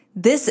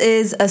This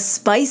is a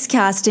spice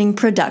casting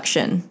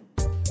production.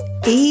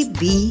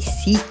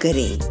 ABC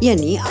करें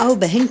यानी आओ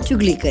बहन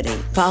चुगली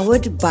करें.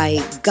 Powered by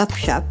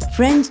Gupshup,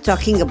 friends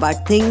talking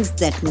about things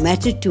that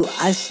matter to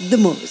us the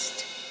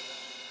most.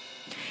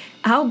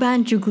 Aao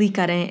Behan Chugali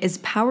Karen is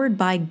powered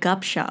by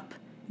Gupshup.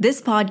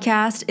 This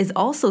podcast is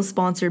also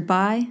sponsored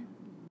by...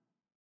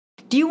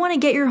 Do you want to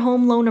get your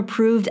home loan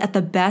approved at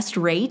the best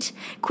rate?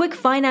 Quick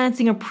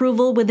financing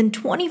approval within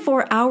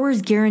 24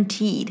 hours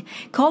guaranteed.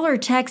 Call or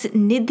text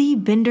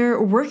Nidhi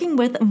Binder working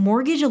with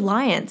Mortgage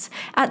Alliance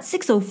at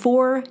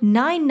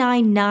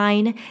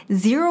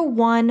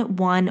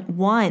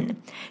 604-999-0111.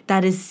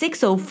 That is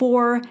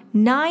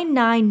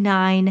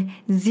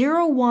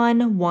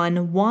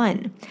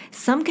 604-999-0111.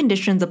 Some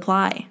conditions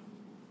apply.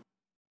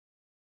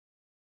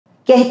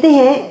 कहते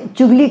हैं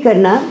चुगली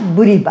करना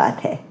बुरी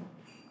बात है.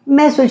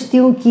 मैं सोचती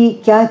हूँ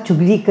कि क्या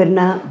चुगली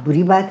करना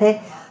बुरी बात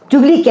है?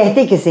 चुगली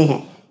कहते किसे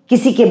हैं?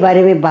 किसी के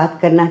बारे में बात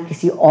करना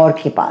किसी और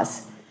के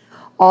पास.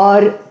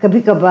 और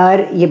कभी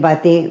कभार ये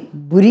बातें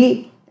बुरी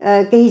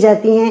कही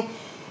जाती हैं.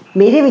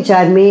 मेरे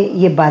विचार में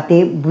ये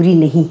बातें बुरी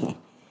नहीं हैं.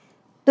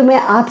 तो मैं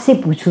आपसे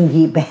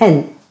पूछूंगी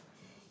बहन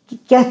कि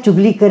क्या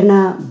चुगली करना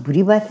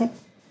बुरी बात है?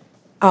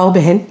 आओ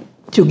बहन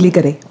चुगली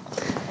करें.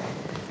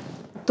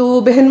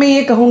 तो बहन मैं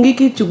ये कहूँगी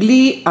कि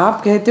चुगली,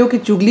 आप कहते हो कि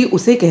चुगली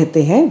उसे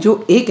कहते हैं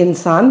जो एक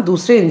इंसान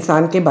दूसरे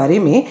इंसान के बारे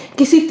में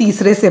किसी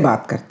तीसरे से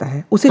बात करता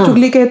है, उसे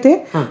चुगली कहते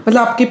हैं.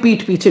 मतलब आपके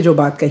पीठ पीछे जो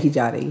बात कही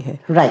जा रही है.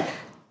 राइट.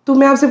 तो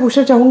मैं आपसे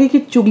पूछना चाहूँगी कि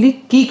चुगली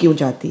की क्यों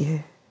जाती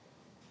है?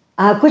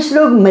 कुछ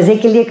लोग मज़े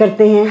के लिए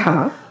करते हैं.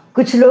 हाँ.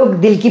 कुछ लोग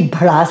दिल की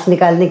भड़ास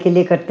निकालने के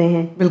लिए करते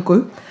हैं.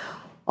 बिल्कुल.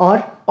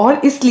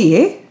 और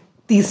इसलिए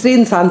तीसरे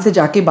इंसान से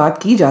जाके बात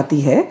की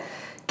जाती है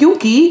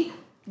क्योंकि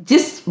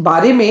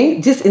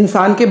जिस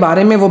इंसान के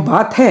बारे में वो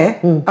बात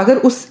है, अगर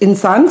उस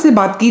इंसान से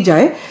बात की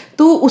जाए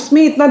तो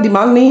उसमें इतना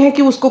दिमाग नहीं है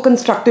कि उसको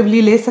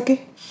कंस्ट्रक्टिवली ले सके.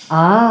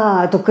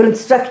 तो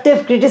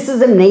कंस्ट्रक्टिव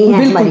क्रिटिसिज्म नहीं है.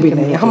 बिल्कुल भी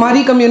नहीं.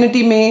 हमारी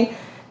कम्युनिटी में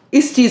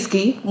इस चीज़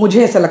की,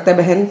 मुझे ऐसा लगता है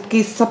बहन,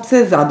 कि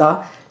सबसे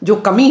ज़्यादा जो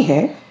कमी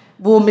है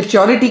वो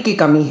मैच्योरिटी की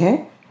कमी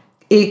है,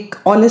 एक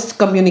ऑनेस्ट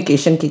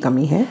कम्युनिकेशन की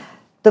कमी है.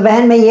 तो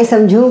बहन मैं ये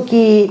समझूं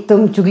कि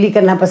तुम चुगली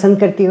करना पसंद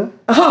करती हो?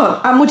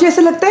 हाँ, मुझे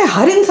ऐसा लगता है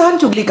हर इंसान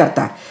चुगली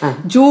करता है.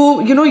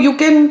 जो you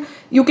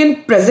can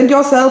present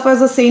your self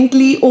as a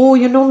saintly,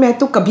 मैं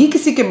तो कभी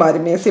किसी के बारे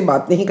में ऐसे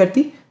बात नहीं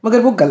करती, मगर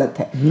वो गलत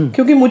है.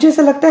 क्योंकि मुझे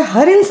ऐसा लगता है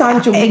हर इंसान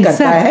चुगली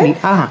करता है.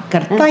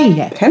 करता ही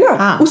है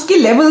ना. उसकी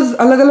लेवल्स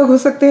अलग अलग हो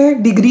सकते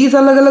हैं, डिग्रीज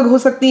अलग अलग हो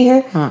सकती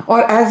हैं.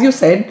 और एज यू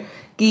सेड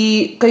कि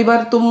कई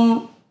बार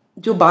तुम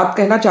जो बात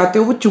कहना चाहते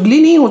हो वो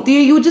चुगली नहीं होती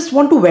है, you just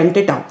want to went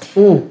it out.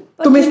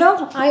 But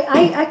I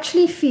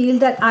actually feel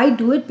that I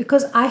do it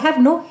because I have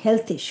no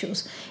health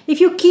issues.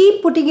 If you keep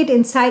putting it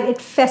inside,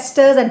 it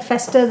festers and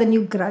festers and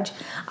you grudge.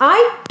 I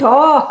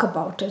talk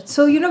about it.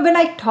 So, when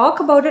I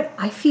talk about it,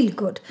 I feel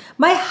good.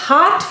 My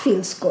heart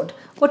feels good.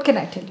 What can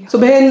I tell you?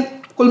 So, बहन,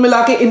 कुल मिला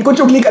के इनको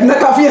चुगली करना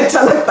काफ़ी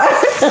अच्छा लगता है.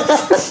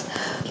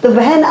 तो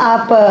बहन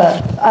आप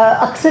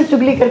अक्सर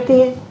चुगली करती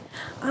हैं?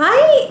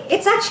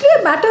 It's actually a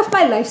matter of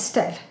my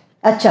lifestyle.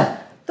 अच्छा.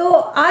 So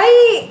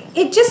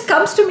it just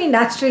comes to me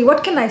naturally. What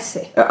can I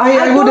say? I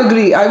would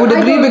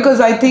agree because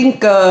I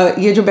think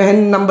ये जो बहन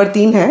नंबर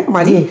 3 है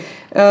हमारी,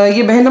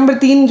 ये बहन नंबर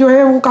 3 जो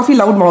है वो काफ़ी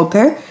लाउड माउथ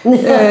है.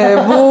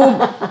 वो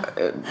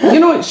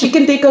she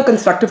can take a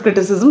constructive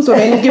criticism. So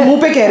मैं इनके मुंह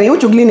पे कह रही हूँ,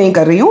 चुगली नहीं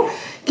कर रही हूँ,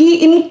 कि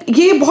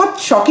ये बहुत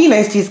शौकीन है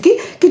इस चीज़ की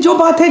कि जो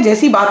बात है,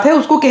 जैसी बात है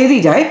उसको कह दी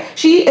जाए.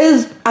 She is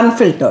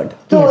unfiltered.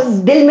 तो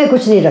दिल में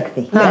कुछ नहीं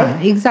रखती.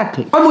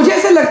 Exactly. और मुझे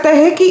ऐसा लगता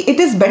है कि it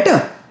is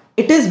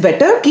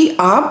better कि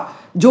आप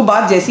जो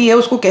बात जैसी है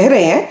उसको कह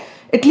रहे हैं,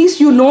 at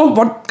least you know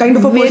what kind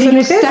of a person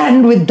it is.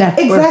 Stand with that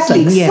exactly. person.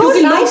 Yes.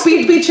 क्योंकि लोग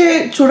पीठ पीछे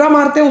छुरा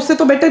मारते हैं, उससे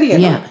तो बेटर ही है.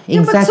 Exactly.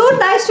 But so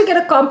nice to get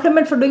a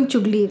compliment for doing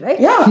chugli, right?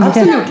 Yeah,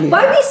 absolutely.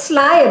 Why be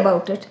sly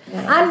about it?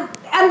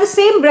 And the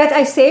same breath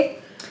I say,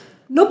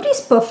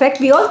 nobody's perfect.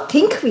 We all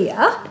think we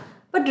are,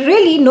 but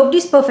really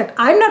nobody's perfect.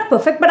 I'm not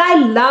perfect, but I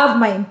love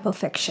my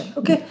imperfection.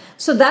 Okay,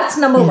 so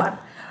that's number one.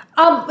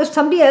 If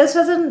somebody else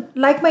doesn't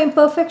like my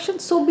imperfection,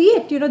 so be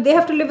it. They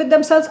have to live with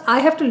themselves. I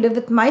have to live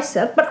with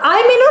myself. But I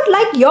may not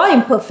like your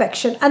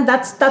imperfection, and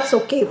that's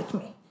okay with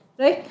me,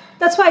 right?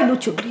 That's why I do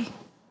chugli.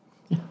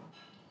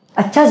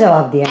 अच्छा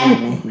जवाब दिया.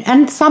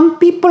 And some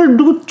people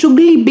do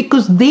chugli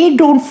because they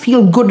don't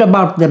feel good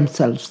about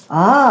themselves.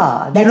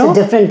 That's a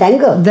different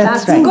angle.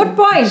 That's right. A good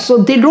point. So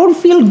they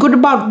don't feel good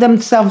about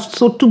themselves.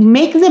 So to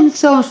make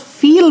themselves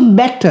feel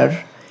better,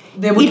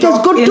 it is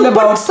good to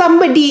put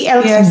somebody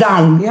else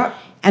down. Yeah.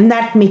 And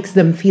that makes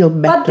them feel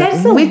better,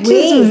 which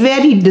is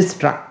very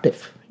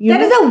destructive. There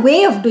is a way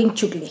of doing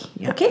chugli.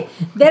 Yeah. Okay,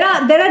 there are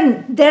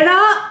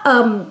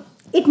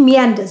it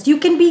meanders. You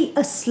can be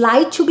a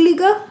sly chugli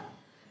girl.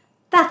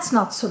 That's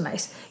not so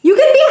nice. You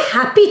can be a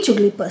happy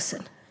chugli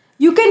person.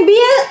 You can be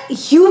a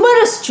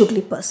humorous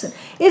chugli person.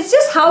 It's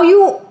just how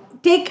you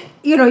take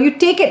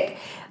it.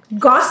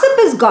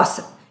 Gossip is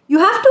gossip. You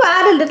have to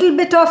add a little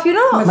bit of,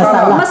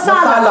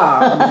 masala.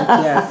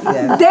 Yes.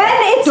 Then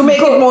it's to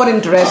make it more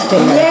interesting.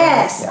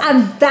 Yes,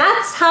 and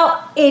that's how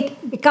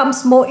it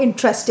becomes more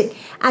interesting.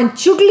 And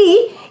Chugli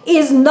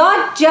is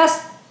not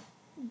just,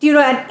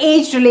 an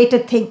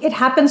age-related thing. It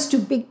happens to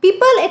big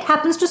people, it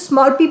happens to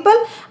small people,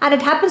 and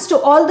it happens to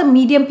all the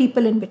medium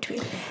people in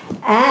between.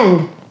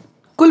 And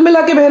कुल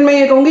मिला के बहन मैं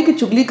ये कहूँगी कि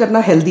चुगली करना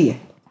हेल्दी है.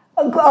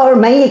 और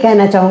मैं ये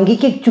कहना चाहूंगी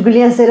कि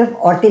चुगलियां सिर्फ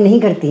औरतें नहीं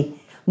करती,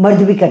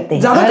 मर्द भी करते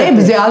हैं.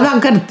 ज्यादा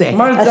करते हैं.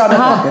 मर्द ज्यादा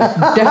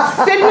करते हैं.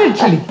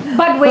 Definitely.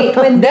 But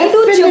wait, when they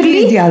do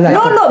Chugli,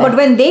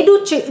 but when they do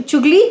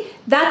Chugli,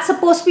 that's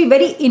supposed to be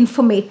very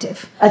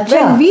informative. Achha.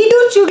 When we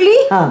do Chugli,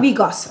 we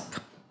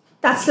gossip.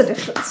 That's the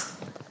difference.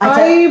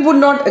 I would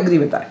not agree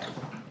with that.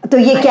 तो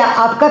ये क्या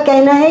आपका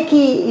कहना है कि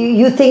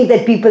you think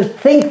that people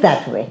think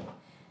that way?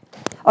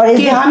 और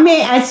कि हमें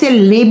ऐसे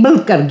लेबल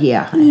कर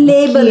गया है.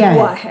 Label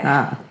हुआ है.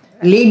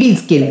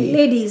 Ladies के लिए.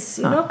 Ladies,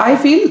 I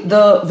feel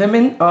the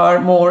women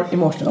are more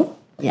emotional.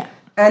 Yeah.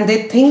 And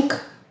they think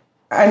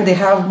and they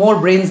have more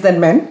brains than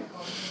men.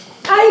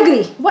 I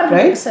agree, 100%.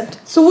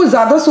 Right? So वो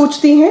ज़्यादा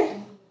सोचती हैं,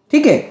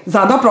 ठीक है,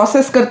 ज़्यादा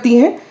प्रोसेस करती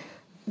हैं,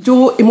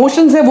 जो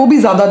इमोशंस है वो भी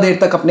ज़्यादा देर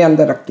तक अपने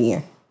अंदर रखती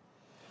हैं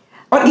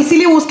और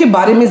इसीलिए वो उसके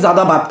बारे में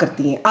ज़्यादा बात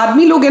करती हैं.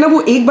 आदमी लोग है ना,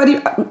 वो एक बारी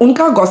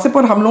उनका गॉसिप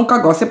और हम लोगों का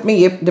गॉसिप में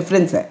ये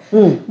डिफरेंस है.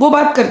 वो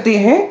बात करते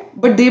हैं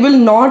but they will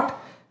not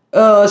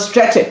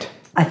stretch it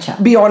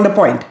beyond a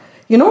point.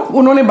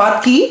 उन्होंने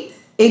बात की,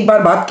 एक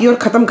बार बात की और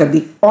ख़त्म कर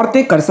दी.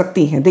 औरतें कर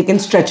सकती हैं, they can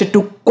stretch it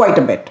to quite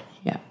a bit,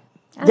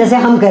 जैसे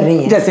हम कर रही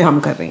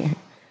हैं.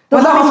 तो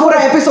मतलब हम पूरा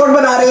एपिसोड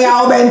बना रहे हैं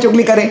आओ बहन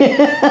चुगली करें.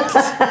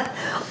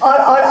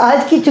 और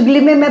आज की चुगली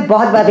में मैं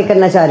बहुत बातें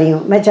करना चाह रही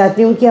हूँ. मैं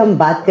चाहती हूँ कि हम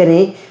बात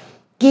करें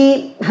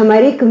कि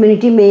हमारी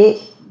कम्युनिटी में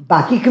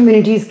बाकी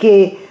कम्युनिटीज़ के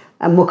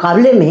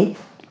मुकाबले में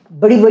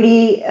बड़ी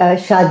बड़ी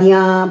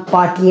शादियाँ,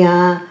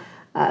 पार्टियाँ,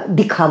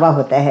 दिखावा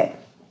होता है.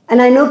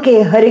 एंड आई नो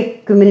कि हर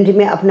एक कम्युनिटी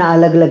में अपना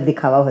अलग अलग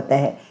दिखावा होता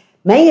है.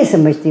 मैं ये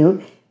समझती हूँ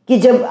कि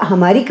जब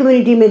हमारी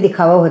कम्युनिटी में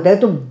दिखावा होता है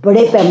तो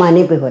बड़े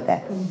पैमाने पे होता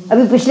है.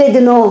 अभी पिछले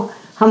दिनों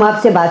हम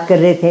आपसे बात कर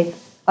रहे थे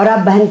और आप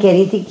बहन कह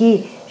रही थी कि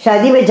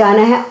शादी में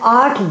जाना है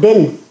 8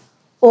 दिन.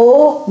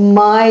 Oh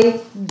my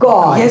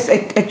God! Yes,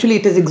 actually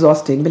it is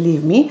exhausting.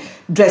 Believe me,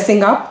 dressing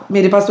up.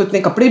 मेरे पास तो इतने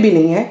कपड़े भी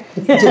नहीं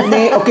हैं जितने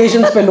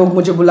occasions पे लोग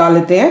मुझे बुला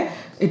लेते हैं.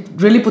 It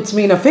really puts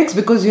me in a fix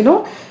because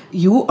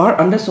you are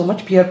under so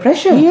much peer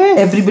pressure. Yes.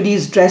 Everybody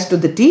is dressed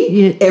to the T.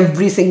 Yes.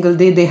 Every single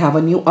day they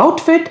have a new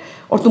outfit.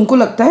 और तुमको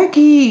लगता है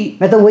कि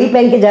मैं तो वही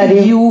पहन के जा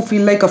रही हूँ. You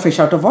feel like a fish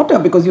out of water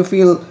because you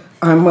feel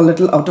I'm a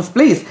little out of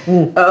place.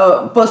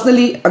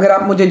 Personally, अगर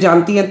आप मुझे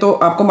जानती हैं तो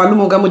आपको मालूम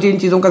होगा मुझे इन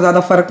चीज़ों का ज़्यादा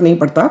फर्क नहीं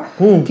पड़ता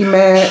कि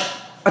मैं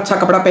अच्छा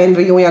कपड़ा पहन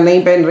रही हूँ या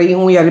नहीं पहन रही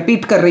हूँ या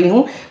रिपीट कर रही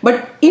हूँ.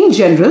 बट इन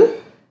जनरल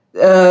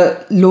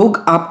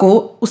लोग आपको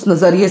उस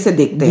नज़रिए से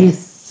देखते हैं.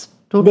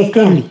 देखते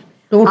हैं.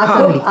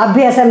 आप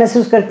भी ऐसा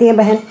महसूस करती हैं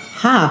बहन?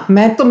 हाँ,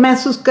 मैं तो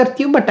महसूस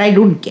करती हूँ but I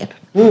don't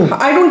care.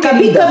 I don't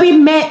care. कभी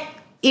मैं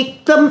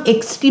एकदम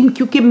एक्सट्रीम,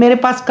 क्योंकि मेरे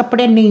पास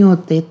कपड़े नहीं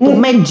होते तो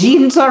मैं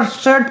जीन्स और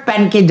शर्ट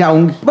पहन के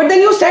जाऊंगी. But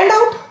then you stand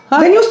out.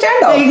 Then you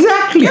stand out.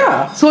 Exactly. Yeah.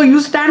 So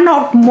you stand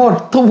out more.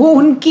 तो वो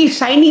उनकी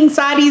shining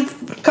sarees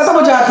खत्म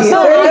हो जाती है.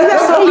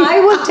 So I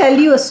will tell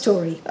you a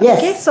story. Yes.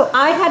 Okay. So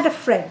I had a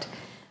friend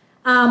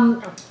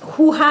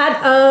who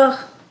had a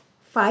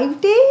 5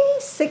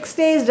 days, 6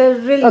 days,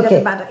 really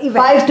doesn't matter.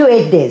 Event. 5 to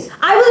 8 days.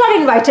 I was not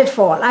invited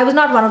for all. I was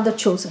not one of the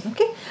chosen.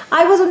 Okay.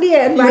 I was only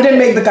invited. You didn't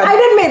make the cut. I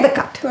didn't make the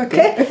cut.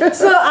 Okay.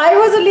 So I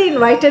was only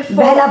invited for.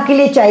 बहन आपके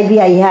लिए चाय भी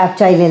आई है, आप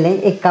चाय ले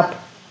लें 1 कप.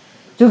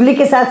 चुगली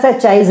के साथ साथ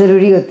चाय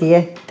जरूरी होती है.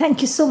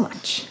 Thank you so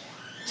much.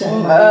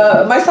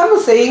 My son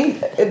was saying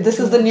this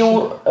is the new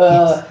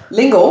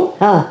lingo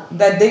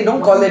that they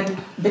don't call it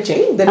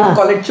bitching, they don't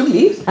call it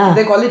chugli,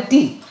 they call it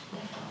tea.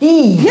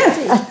 Tea. Yes.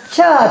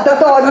 अच्छा,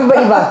 तो और भी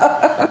बड़ी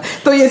बात.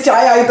 तो ये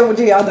चाय आई तो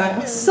मुझे याद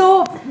आया. So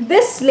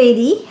this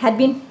lady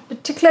had been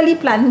particularly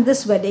planning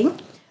this wedding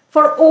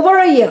for over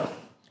a year.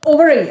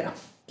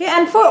 Okay,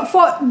 and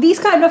for these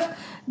kind of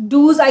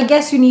do's, I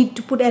guess you need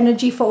to put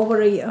energy for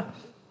over a year.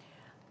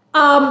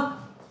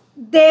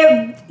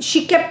 She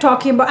kept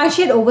talking about, and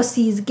she had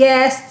overseas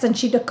guests, and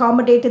she'd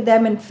accommodated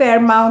them in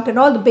Fairmount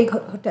and all the big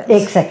hotels.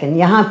 एक second,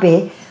 यहाँ पे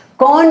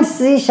कौन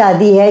सी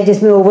शादी है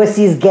जिसमें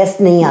overseas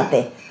guest नहीं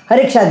आते? हर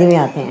एक शादी में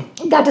आते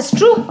हैं. That is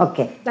true.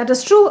 Okay. That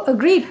is true.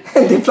 Agreed.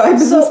 They fly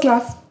business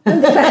class.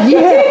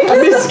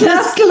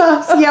 business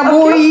class. Yeah,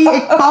 वही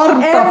एक और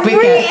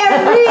topic है.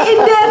 Every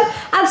Indian,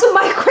 and so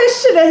my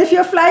question is, if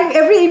you're flying,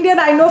 every Indian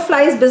I know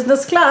flies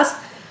business class.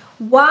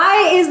 Why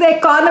is the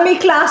economy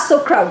class so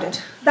crowded?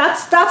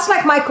 That's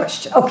like my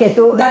question. Okay,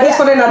 so that is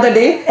for another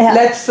day. Yeah.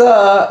 Let's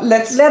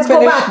go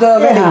finish back. the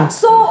wedding. Yeah.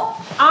 So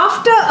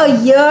after a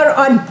year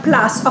on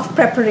plus of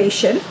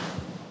preparation,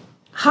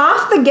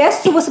 half the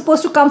guests who were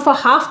supposed to come for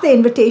half the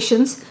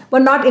invitations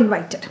were not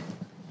invited.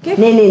 Okay?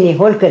 नहीं,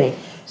 hold करें.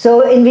 So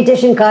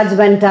invitation cards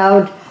went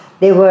out.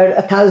 There were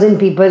 1,000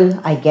 people,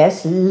 I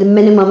guess,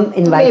 minimum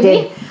invited.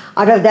 Maybe.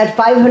 Out of that,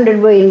 500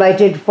 were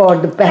invited for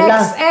the pehla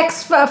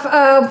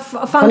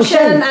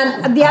function,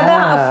 and the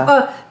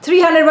other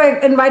 300 were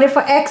invited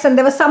for X, and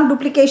there were some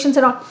duplications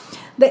and all.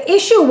 The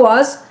issue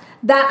was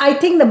that I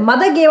think the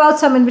mother gave out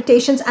some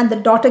invitations and the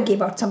daughter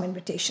gave out some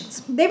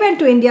invitations. They went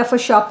to India for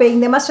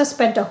shopping. They must have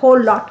spent a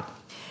whole lot.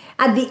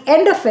 At the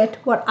end of it,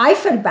 what I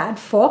felt bad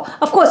for,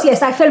 of course,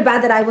 yes, I felt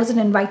bad that I wasn't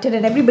invited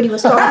and everybody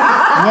was talking.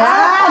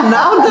 Yeah,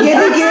 now the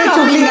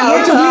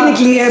चुगली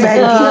निकली है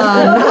बहन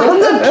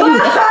की.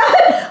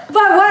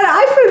 But what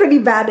I feel really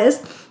bad is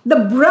the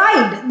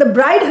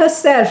bride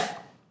herself,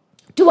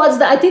 towards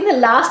I think the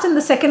last and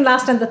the second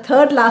last and the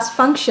third last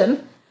function,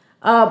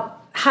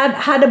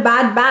 had a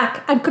bad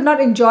back and could not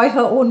enjoy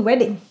her own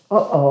wedding.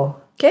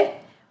 Okay,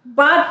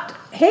 but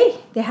hey,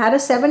 they had a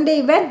 7-day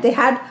event. They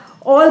had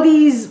all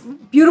these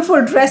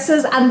beautiful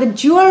dresses and the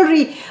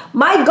jewelry.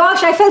 My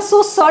gosh, I felt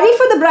so sorry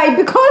for the bride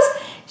because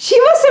she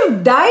must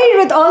have died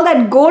with all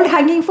that gold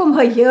hanging from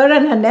her ear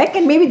and her neck,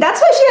 and maybe that's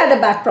why she had a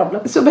back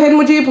problem. So बहन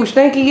मुझे ये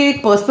पूछना है कि ये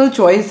एक personal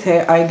choice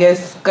है, I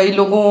guess कई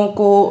लोगों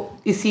को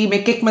इसी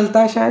में किक मिलता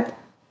है शायद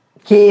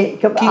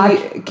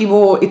कि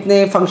वो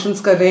इतने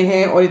फंक्शंस कर रहे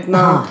हैं और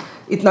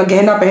इतना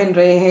गहना पहन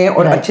रहे हैं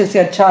और अच्छे से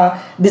अच्छा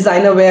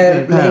designer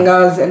wear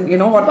lehengas and you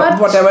know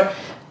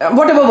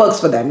whatever works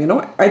for them, you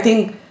know. I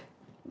think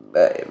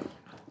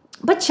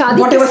but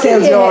शादी whatever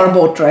sells your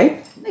boat,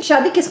 right?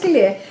 शादी किसके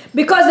लिए है?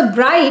 Because the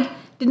bride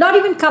did not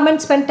even come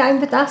and spend time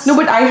with us. No,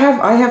 but I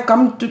have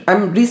come to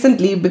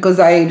recently, because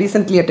I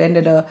recently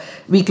attended a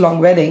week-long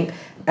wedding,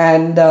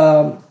 and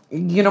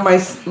you know,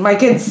 my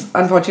kids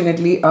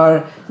unfortunately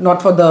are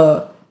not for the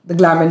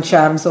glam and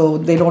sham, so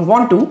they don't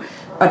want to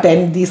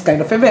attend these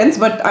kind of events.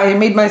 But I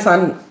made my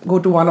son go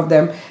to one of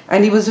them,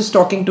 and he was just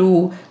talking to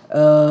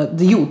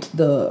the youth,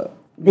 the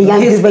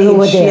young people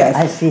over there. Yes.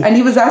 I see. And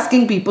he was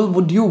asking people,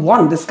 would you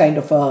want this kind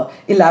of a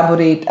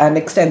elaborate and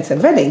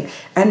extensive wedding?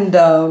 And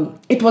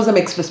it was a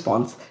mixed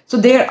response. So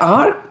there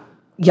are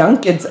young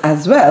kids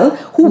as well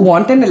who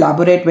want an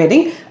elaborate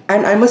wedding.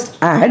 And I must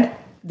add,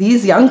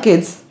 these young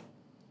kids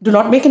do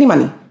not make any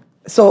money.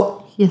 So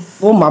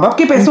वो माँ बाप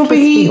के पैसों पे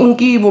ही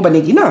उनकी वो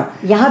बनेगी ना.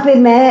 यहाँ पे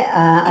मैं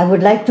I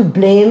would like to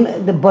blame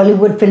the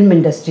Bollywood film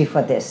industry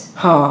for this.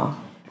 हाँ.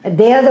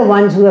 They are the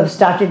ones who have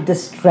started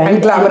this trend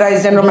and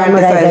glamorized and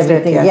romanticized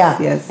everything. It.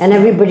 Yes. And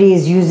everybody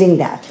is using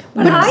that.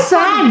 But it's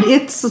sad.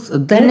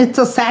 It's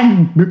a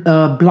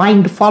sad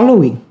blind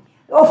following.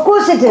 Of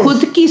course it is.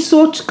 खुद की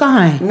सोच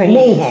कहाँ है?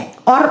 नहीं है.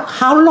 और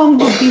how long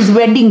do these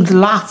weddings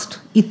last?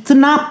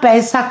 इतना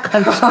पैसा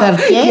खर्च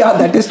करके. Yeah,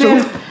 that is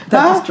true.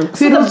 That is true.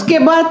 फिर उसके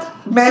बाद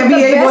मैं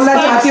भी यही बोलना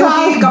चाहती हूँ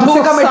कि कम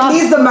से कम at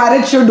least the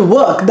marriage should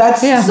work.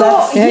 That's so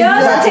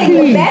here's the thing.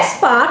 The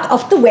best part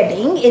of the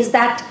wedding is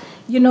that,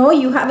 you know,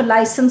 you have a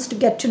license to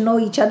get to know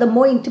each other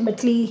more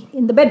intimately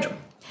in the bedroom.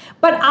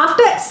 But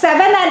after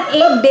 7 and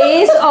 8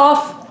 days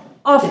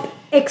of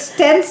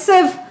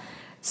extensive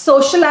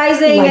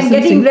socializing and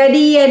getting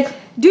ready, and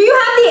do you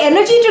have the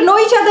energy to know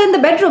each other in the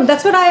bedroom?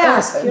 That's what I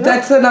ask. You know?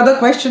 That's another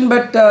question.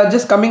 But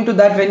just coming to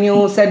that, when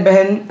you said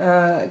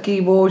बहन कि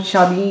वो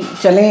शादी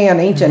चले या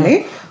नहीं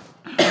चले,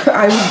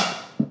 I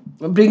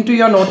would bring to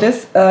your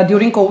notice,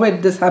 during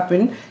COVID this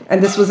happened,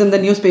 and this was in the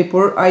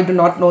newspaper. I do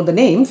not know the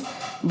names,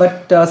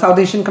 but South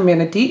Asian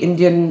community,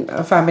 Indian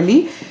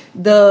family,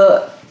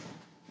 the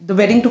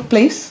wedding took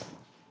place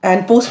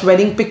and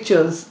post-wedding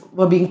pictures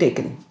were being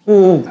taken.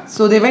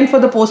 So they went for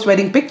the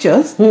post-wedding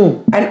pictures,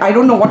 and I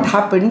don't know what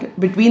happened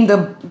between the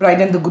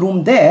bride and the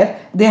groom there.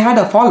 They had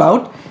a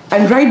fallout,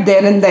 and right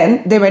there and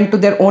then they went to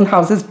their own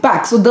houses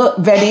back. So the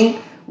wedding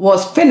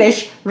was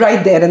finished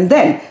right there and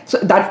then. So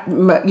that,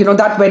 you know,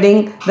 that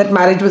wedding, that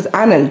marriage was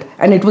annulled,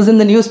 and it was in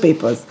the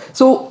newspapers.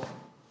 So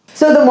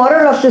the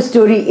moral of the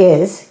story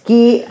is कि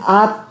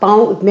आप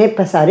पाँव उतने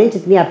पसारें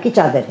जितनी आपकी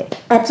चादर है.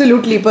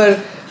 Absolutely, पर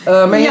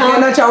मैं ये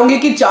कहना चाहूंगी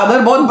कि चादर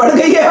बहुत बढ़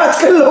गई है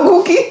आजकल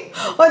लोगों की,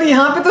 और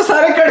यहाँ पे तो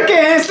सारे कड़के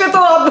हैं, इसलिए तो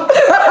आप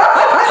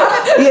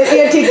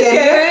ये ठीक कह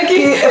रहे हैं कि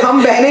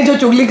हम बहनें जो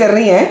चुगली कर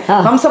रही हैं,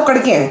 हम सब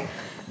कड़के हैं.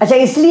 अच्छा,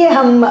 इसलिए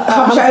हम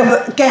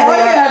शायद कह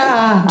रहे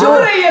हैं जो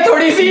रही है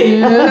थोड़ी सी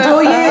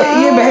जो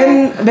ये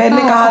बहन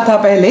ने कहा था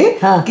पहले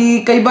कि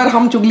कई बार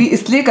हम चुगली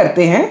इसलिए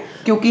करते हैं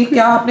क्योंकि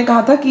क्या आपने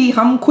कहा था कि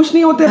हम खुश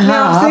नहीं होते अपने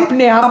आप से,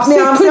 अपने आप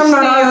से हम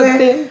नाराज हैं.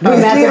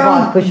 मैं तो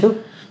बहुत खुश हूँ.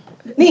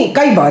 नहीं,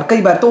 कई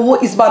बार तो वो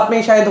इस बात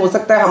में शायद हो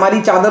सकता है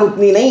हमारी चादर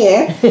उतनी नहीं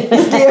है,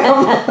 इसलिए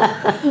हम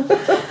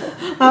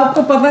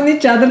आपको पता नहीं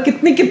चादर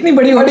कितनी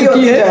बड़ी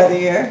होती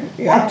है.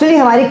 एक्चुअली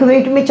हमारी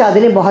कम्युनिटी में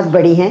चादरें बहुत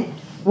बड़ी हैं.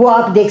 वो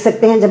आप देख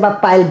सकते हैं जब आप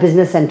पायल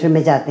बिजनेस सेंटर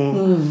में जाते हैं,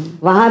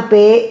 वहाँ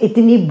पे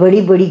इतनी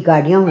बड़ी बड़ी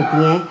गाड़ियाँ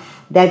होती हैं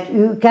that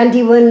you can't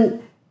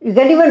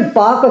even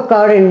park a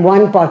car in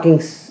one parking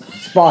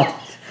spot,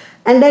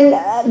 and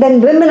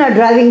then women are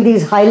driving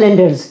these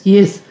Highlanders.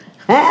 Yes.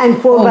 And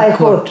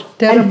 4x4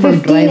 and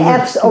 15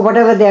 Fs or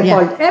whatever they are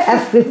called.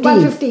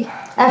 F50,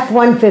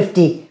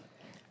 F150.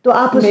 तो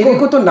आप मेरे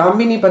को तो नाम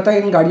भी नहीं पता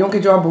इन गाड़ियों के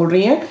जो आप बोल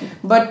रही हैं,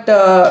 बट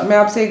मैं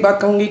आपसे एक बात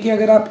कहूंगी कि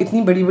अगर आप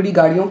इतनी बड़ी बड़ी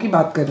गाड़ियों की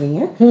बात कर रही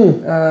हैं,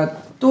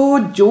 तो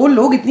जो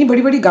लोग इतनी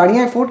बड़ी बड़ी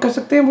गाड़ियां अफोर्ड कर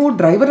सकते हैं वो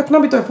ड्राइवर रखना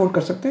भी तो अफोर्ड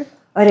कर सकते हैं.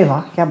 अरे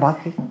वाह, क्या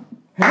बात है.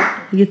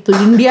 ये तो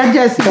इंडिया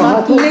जैसी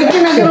बात.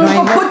 लेकिन अगर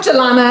उनको खुद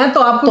चलाना है तो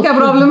आपको क्या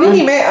प्रॉब्लम है?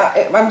 नहीं, मैं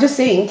आई एम जस्ट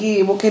सेइंग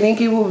कि वो कह रहे हैं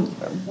कि वो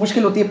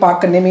मुश्किल होती है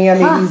पार्क करने में, या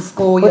लेडीज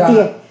को, या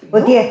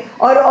होती है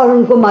और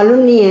उनको मालूम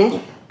नहीं है.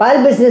 पायल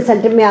बिजनेस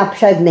सेंटर में आप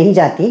शायद नहीं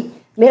जाती,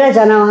 मेरा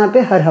जाना वहाँ पे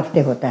हर हफ्ते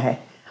होता है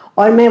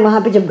और मैं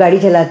वहाँ पे जब गाड़ी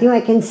चलाती हूँ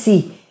आई कैन सी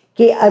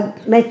कि अब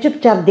मैं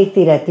चुपचाप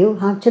देखती रहती हूँ.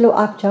 हाँ चलो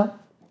आप जाओ,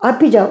 आप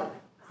भी जाओ,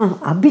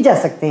 हाँ आप भी जा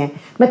सकते हैं.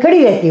 मैं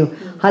खड़ी रहती हूँ,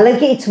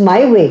 हालांकि it's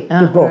my way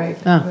to go,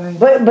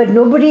 but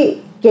nobody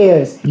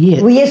cares.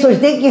 वो ये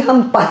सोचते हैं कि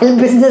हम पायल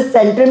बिजनेस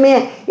सेंटर में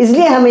हैं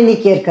इसलिए हमें नहीं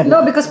केयर करना.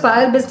 No, because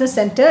Payal business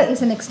centre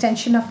is an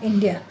extension of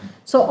India.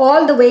 So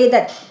all the way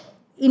that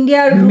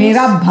India rules.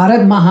 मेरा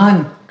भारत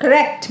महान.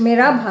 Correct.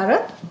 मेरा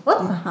भारत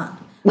बहुत महान.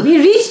 We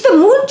reached the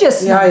moon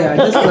just now.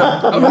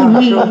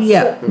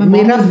 Yeah. My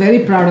mom is very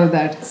proud of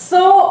that.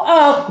 So,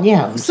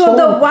 So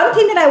the one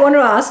thing that I want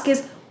to ask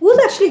is, who's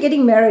actually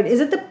getting married? Is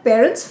it the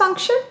parents'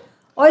 function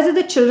or is it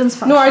the children's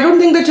function? No, I don't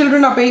think the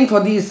children are paying for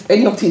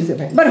any of these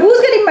events. But who's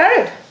getting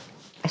married?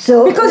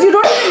 So because you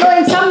don't even know.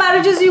 In some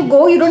marriages you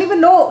go, you don't even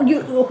know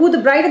who the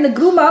bride and the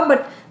groom are,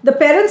 but the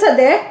parents are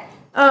there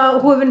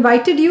who have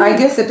invited you. I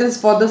guess it is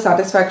for the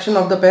satisfaction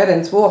of the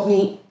parents. वो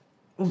अपनी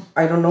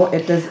I don't know,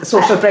 it is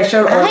social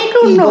pressure or I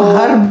don't ego. know,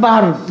 her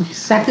bar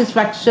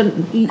satisfaction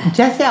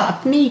जैसे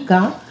आपने ही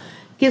कहा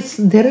कि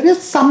there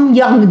is some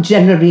young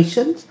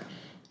generations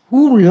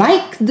who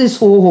like this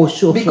ho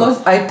show.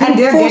 Because I think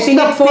they are getting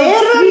it for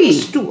free.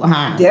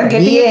 They are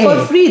getting it for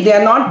free. They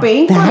are not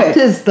paying for it. That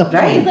is the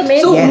right.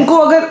 point. So उनको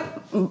अगर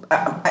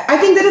I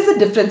think there is a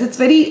difference. It's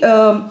very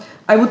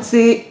I would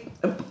say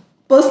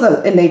personal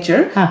in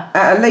nature.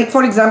 Like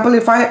for example,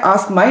 if I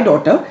ask my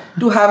daughter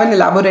to have an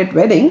elaborate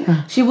wedding,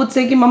 she would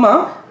say कि मम्मा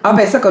आप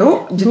ऐसा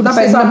करो जितना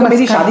पैसा आपको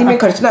मेरी शादी में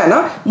खर्चना है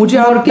ना मुझे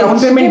और डाउन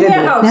पेमेंट दे दो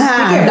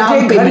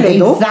मुझे घर ले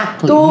दो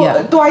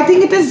तो I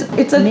think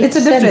it's a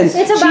difference.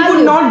 She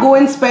would not go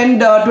and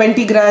spend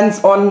 20 grand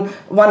on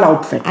one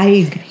outfit. I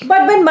agree.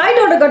 But when my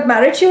daughter got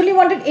married, she only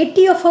wanted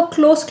 80 of her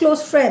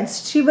close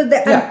friends. She was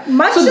there. Yeah. And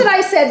much that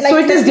I said, like so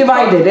it is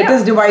divided. It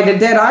is divided.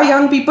 There are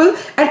young people,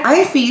 and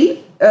I feel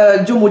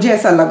जो मुझे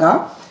ऐसा लगा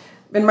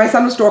when my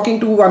son was talking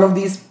to one of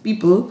these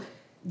people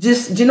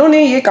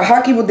जिन्होंने ये कहा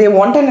कि वो they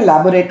want an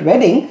elaborate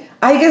wedding,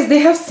 I guess they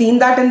have seen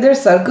that in their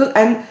circle,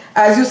 and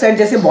as you said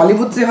जैसे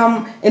बॉलीवुड से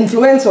हम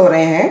influence हो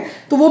रहे हैं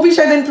तो वो भी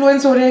शायद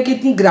influence हो रहे हैं कि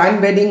इतनी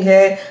grand wedding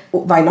है,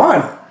 why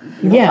not?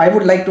 I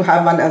would like to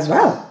have one as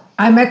well.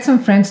 I met some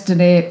friends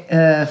today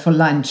for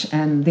lunch,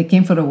 and they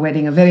came for a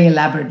wedding, a very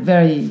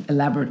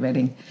elaborate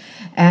wedding.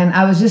 And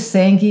I was just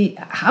saying,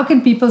 how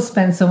can people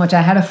spend so much?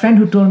 I had a friend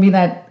who told me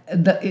that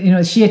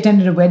she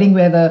attended a wedding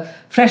where the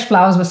fresh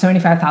flowers were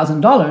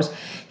 $75,000.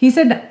 He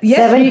said,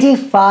 yes,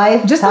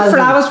 75,000 just the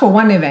flowers for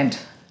one event,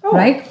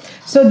 right?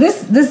 So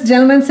this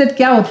gentleman said,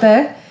 "Kya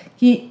hota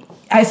hai?"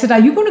 I said, "Are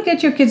you going to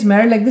get your kids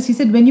married like this?" He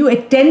said, "When you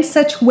attend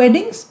such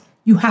weddings,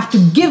 you have to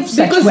give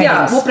such weddings."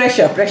 Because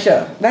pressure.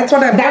 That's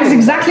what I'm. That is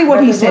exactly what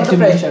he said to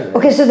me.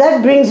 Okay, so that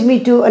brings me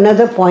to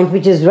another point,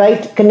 which is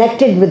right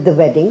connected with the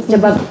weddings.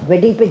 जब आप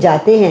wedding पे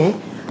जाते हैं,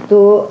 तो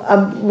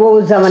अब वो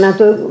ज़माना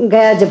तो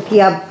गया जबकि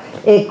आप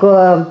एक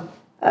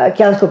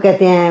क्या उसको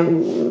कहते हैं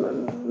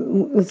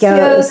क्या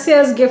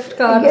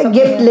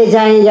गिफ्ट ले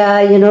जाएं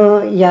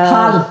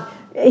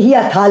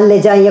या थाल ले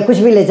जाएं या कुछ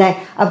भी ले जाएं.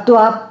 अब तो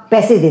आप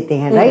पैसे देते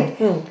हैं, right?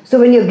 So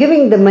when you're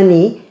giving the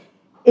money,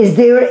 is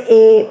there a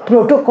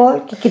protocol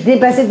कि कितने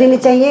पैसे देने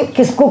चाहिए,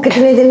 किसको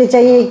कितने देने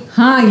चाहिए?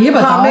 हाँ ये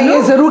बताओ. हाँ मैं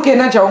ये जरूर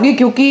कहना चाहूँगी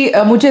क्योंकि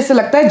मुझे ऐसा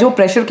लगता है जो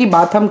प्रेशर की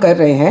बात हम कर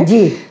रहे हैं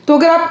जी, तो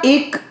अगर आप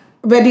एक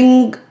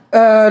वेडिंग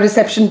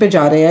रिसेप्शन पे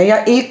जा रहे हैं या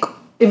एक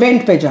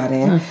इवेंट पे जा रहे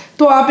हैं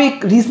तो आप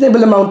एक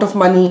reasonable amount of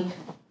money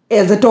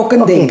as a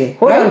token देंगे.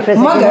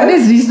 What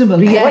is reasonable?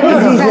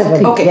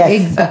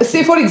 Okay.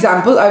 Say for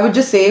example, I would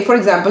just say for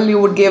example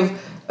you would give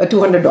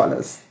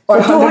 $200 or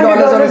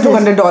 $100 or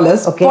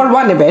 $200 for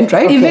one event,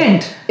 right?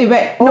 Event.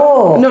 No,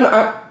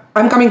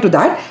 I'm coming to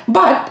that.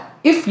 But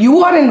if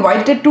you are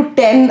invited to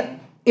 10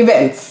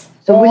 events,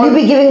 so will you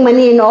be giving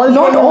money in all?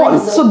 Not all.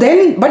 So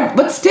then,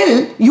 but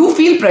still, you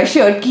feel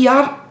pressured कि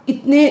यार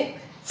इतने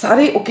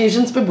सारे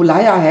occasions पे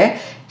बुलाया है,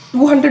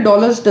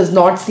 $200 does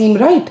not seem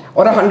right,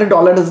 or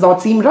 $100 does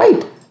not seem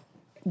right.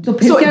 So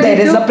there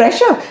is a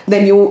pressure.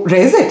 Then you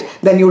raise it.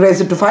 Then you raise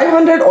it to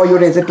 $500 or you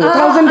raise it to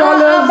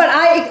 $1,000. But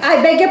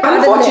I beg your pardon.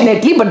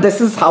 Unfortunately, but this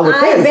is how it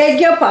is. I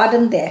beg your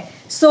pardon there.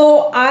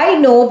 So I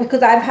know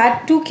because I've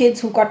had 2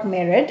 kids who got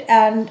married,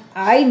 and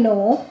I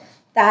know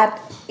that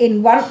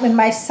in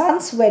my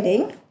son's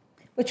wedding,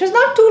 which was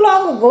not too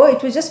long ago,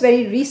 it was just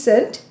very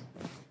recent.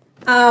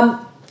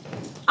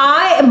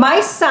 My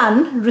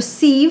son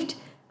received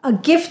a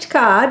gift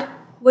card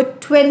with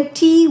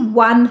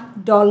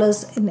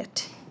 $21 in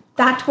it.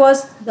 That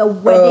was the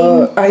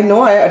wedding. I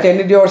know I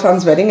attended your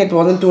son's wedding. It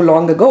wasn't too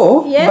long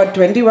ago. Yeah. But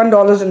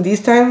 $21 in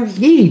these times,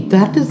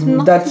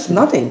 that's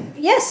nothing.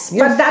 Yes,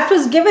 but that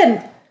was given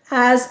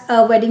as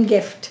a wedding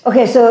gift.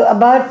 Okay, so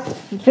about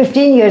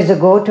 15 years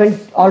ago,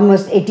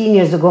 almost 18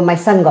 years ago, my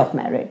son got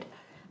married.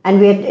 And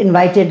we had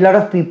invited a lot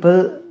of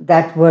people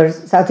that were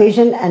South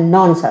Asian and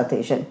non-South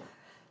Asian.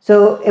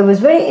 So it was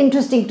very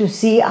interesting to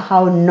see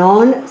how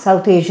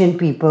non-South Asian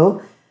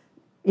people,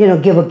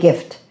 give a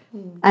gift.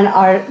 And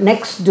our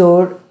next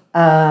door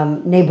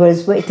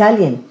neighbors were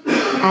Italian.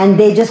 and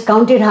they just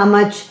counted how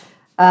much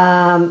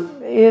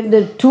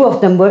the two of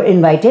them were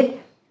invited.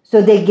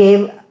 So they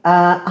gave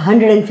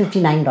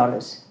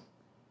 $159.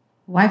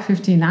 Why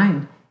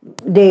 59?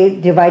 They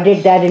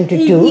divided that into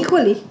two.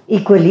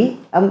 Equally,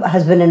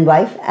 husband and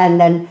wife, and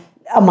then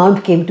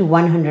amount came to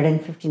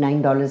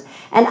 $159.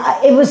 And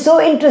it was so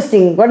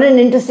interesting. What an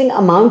interesting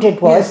amount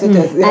it was. Yes, it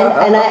is.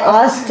 Yeah. And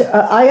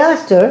I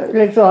asked her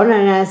later on,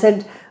 and I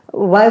said,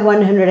 why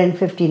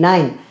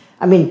 159?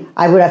 I mean,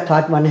 I would have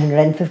thought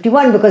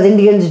 151 because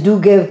Indians do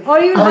give or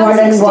even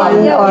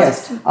 101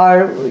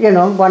 or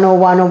 101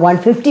 or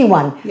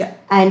 151. Yeah.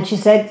 And she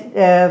said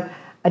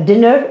a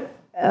dinner,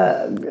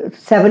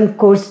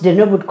 7-course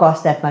dinner would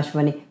cost that much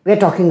money. We're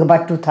talking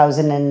about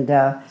 2000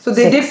 So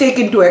they did take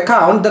into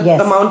account the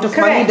amount of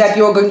money that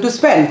you're going to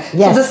spend.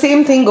 Yes. So the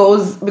same thing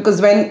goes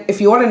because if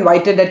you are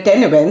invited at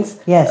 10 events,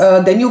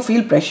 then you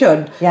feel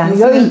pressured. Yeah,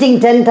 you're eating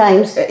 10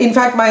 times. In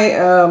fact,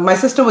 my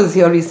sister was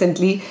here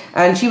recently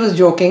and she was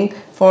joking.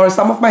 For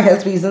some of my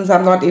health reasons,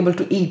 I'm not able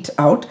to eat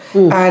out.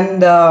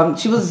 And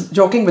she was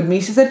joking with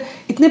me. She said,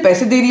 "इतने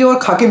पैसे दे रही हो और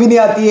खा के भी नहीं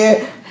आती है,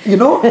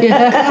 भूखी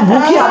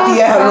आती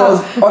है हर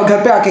रोज और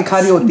घर पे आके खा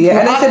रही होती है."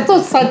 And I said, तो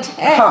सच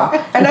है.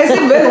 And I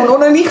said, well,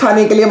 उन्होंने नहीं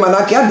खाने के लिए मना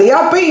किया. They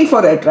are paying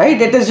for it,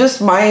 right? It is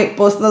just my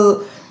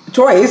personal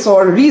choice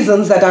or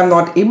reasons that I'm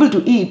not able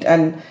to eat.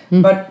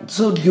 But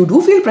so you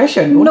do feel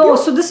pressure, don't you?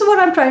 So this is what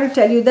I'm trying to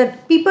tell you,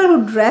 that people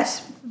who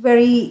dress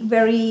very,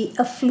 very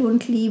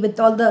affluently with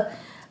all the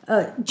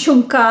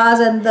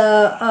chumkas and the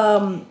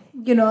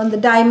and the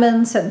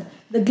diamonds and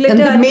the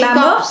glitter and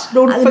glamour,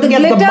 don't forget the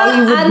glitter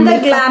and the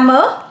makeup.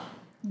 glamour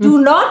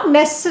do not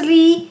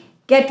necessarily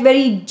get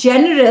very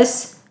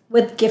generous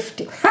with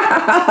gifting.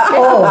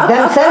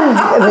 Themselves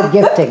with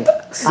gifting.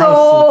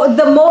 So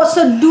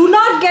do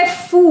not get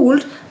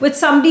fooled with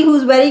somebody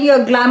who's wearing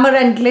your glamour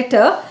and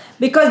glitter,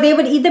 because they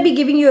would either be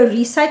giving you a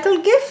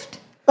recycled gift.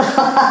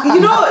 This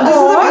is a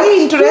very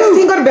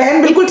interesting और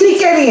बहन बिल्कुल ठीक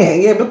कह रही है,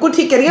 ये बिल्कुल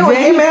ठीक कह रही है और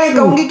ये मैं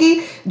कहूँगी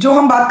कि जो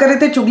हम बात कर रहे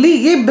थे चुगली,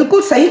 ये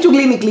बिल्कुल सही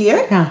चुगली निकली है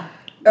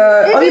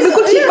और ये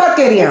बिल्कुल ठीक बात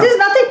कह रही है. It is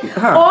nothing.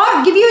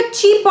 Or give you a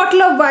cheap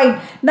bottle of wine.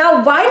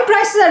 Now wine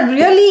prices are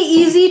really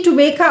easy to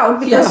make out,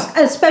 because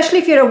especially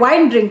if you're a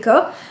wine drinker,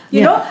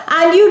 you know,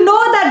 and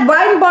that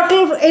wine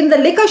bottle in the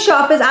liquor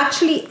shop is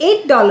actually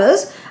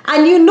 $8,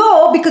 and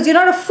because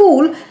you're not a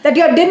fool, that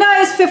your dinner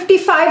is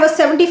 $55 or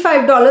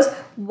 $75.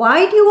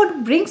 Why do you want to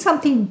bring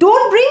something?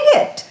 Don't bring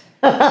it.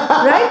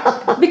 Right?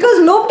 Because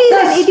nobody's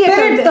an idiot.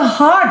 Spirit, the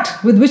heart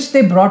with which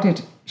they brought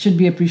it should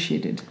be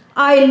appreciated.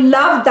 I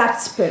love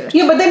that spirit.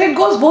 Yeah, but then it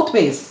goes both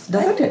ways,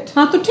 doesn't it?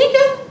 हाँ तो ठीक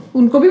है,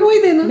 उनको भी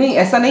वही देना. नहीं,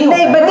 ऐसा नहीं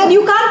होता. But then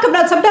you can't come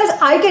down. Sometimes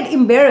I get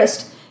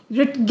embarrassed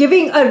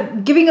giving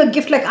a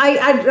gift. Like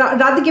I'd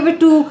rather give it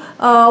to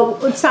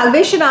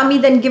Salvation Army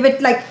than give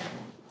it back,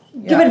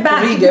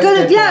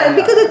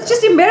 because it's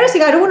just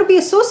embarrassing. I don't want to be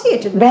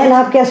associated with it. बहन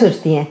आप क्या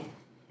सोचती हैं?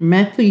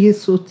 मैं तो ये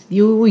सोचती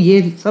हूँ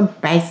ये सब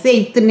पैसे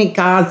इतने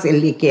कहाँ से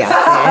लेके आते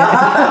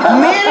हैं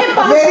मेरे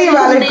पास. Very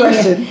valid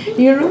question.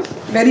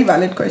 Very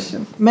valid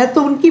question. मैं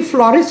तो उनकी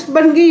फ्लोरिस्ट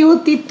बन गई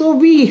होती तो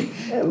भी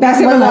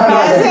पैसे बना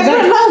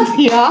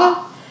दिया.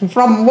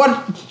 From what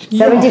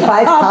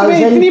 75,000.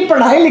 आपने इतनी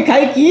पढ़ाई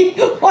लिखाई की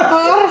और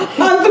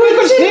अंत में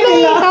कुछ नहीं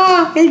मिला.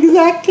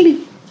 Exactly.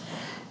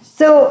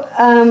 So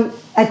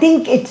I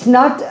think it's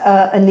not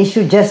an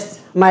issue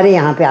just हमारे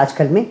यहाँ पे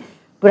आजकल में.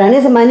 पुराने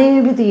ज़माने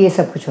में भी तो ये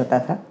सब कुछ होता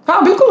था.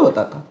 हाँ बिल्कुल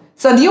होता था.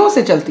 सदियों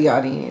से चलती आ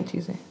रही हैं ये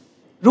चीज़ें.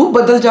 रूप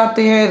बदल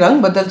जाते हैं,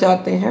 रंग बदल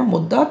जाते हैं,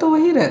 मुद्दा तो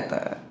वही रहता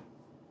है.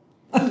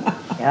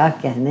 क्या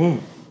कहने.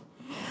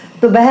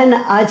 तो बहन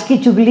आज की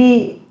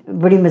चुगली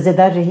बड़ी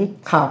मज़ेदार रही.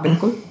 हाँ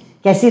बिल्कुल.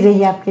 कैसी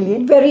रही आपके लिए?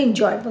 Very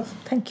enjoyable.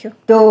 Thank you.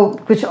 तो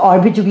कुछ और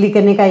भी चुगली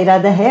करने का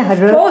इरादा है हर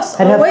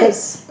हफ्ते?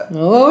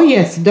 Oh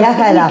yes, क्या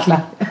ख्याल है आपका?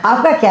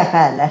 आपका क्या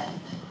ख्याल है?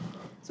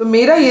 So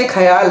मेरा ये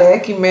ख्याल है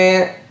कि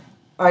मैं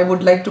I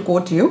would like to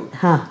quote you.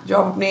 हाँ. जो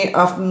आप अपने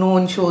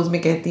आफ्टरनून शोज में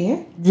कहती हैं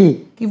जी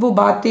कि वो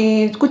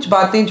बातें, कुछ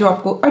बातें जो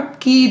आपको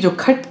अटकी, जो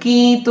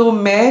खटकी, तो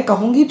मैं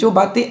कहूँगी जो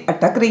बातें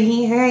अटक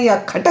रही हैं या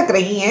खटक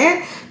रही हैं,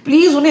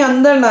 प्लीज उन्हें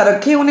अंदर ना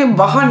रखें, उन्हें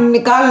बाहर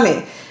निकाल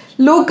लें.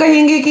 लोग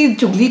कहेंगे कि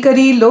चुगली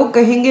करी, लोग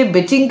कहेंगे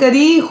बिचिंग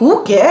करी,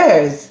 who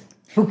cares?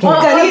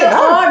 करिए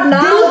ना,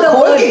 दिल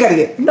खोल के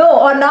करिए. No,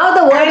 or now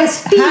the word is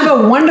tea. Have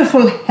a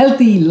wonderful,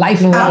 healthy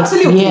life.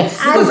 Absolutely. Yes.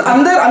 Because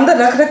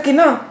अंदर रख के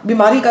ना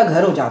बीमारी का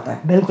घर हो जाता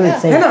है. बिल्कुल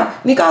सही है ना,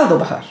 निकाल दो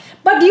बाहर.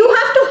 But you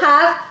have to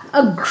have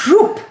a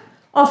group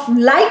of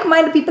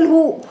like-minded people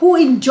who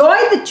enjoy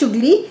the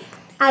chugli,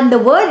 and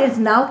the word is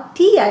now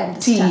tea. I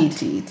understand.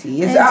 Tea.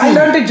 Yes, I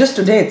learned it just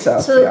today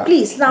itself. So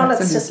please, now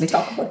let's just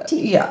talk about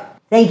tea. Yeah.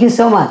 Thank you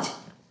so much.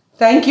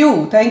 Thank you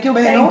बहनों.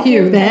 Thank you.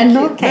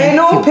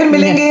 बहनों फिर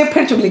मिलेंगे,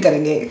 फिर चुगली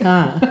करेंगे.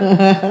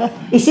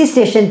 इसी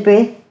station पे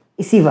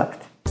इसी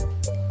वक्त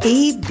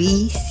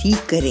ABC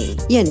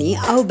करें यानी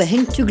आओ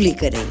बहन चुगली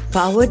करें.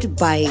 Powered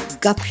by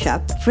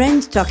Gupshup,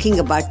 friends talking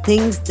about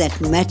things that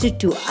matter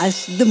to us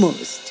the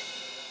most.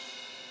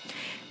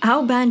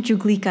 Aao Behan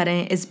Chugali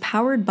Karen is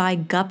powered by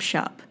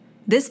Gupshup.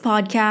 This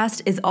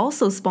podcast is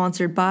also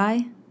sponsored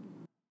by.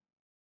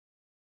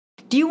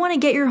 Do you want to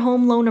get your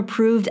home loan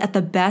approved at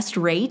the best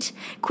rate?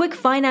 Quick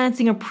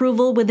financing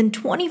approval within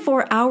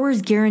 24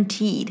 hours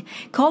guaranteed.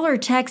 Call or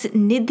text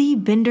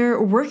Nidhi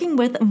Binder working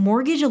with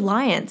Mortgage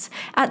Alliance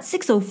at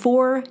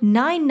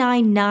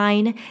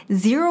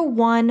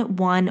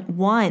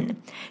 604-999-0111.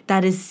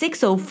 That is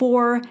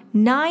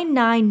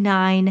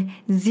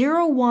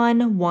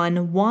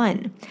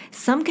 604-999-0111.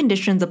 Some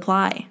conditions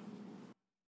apply.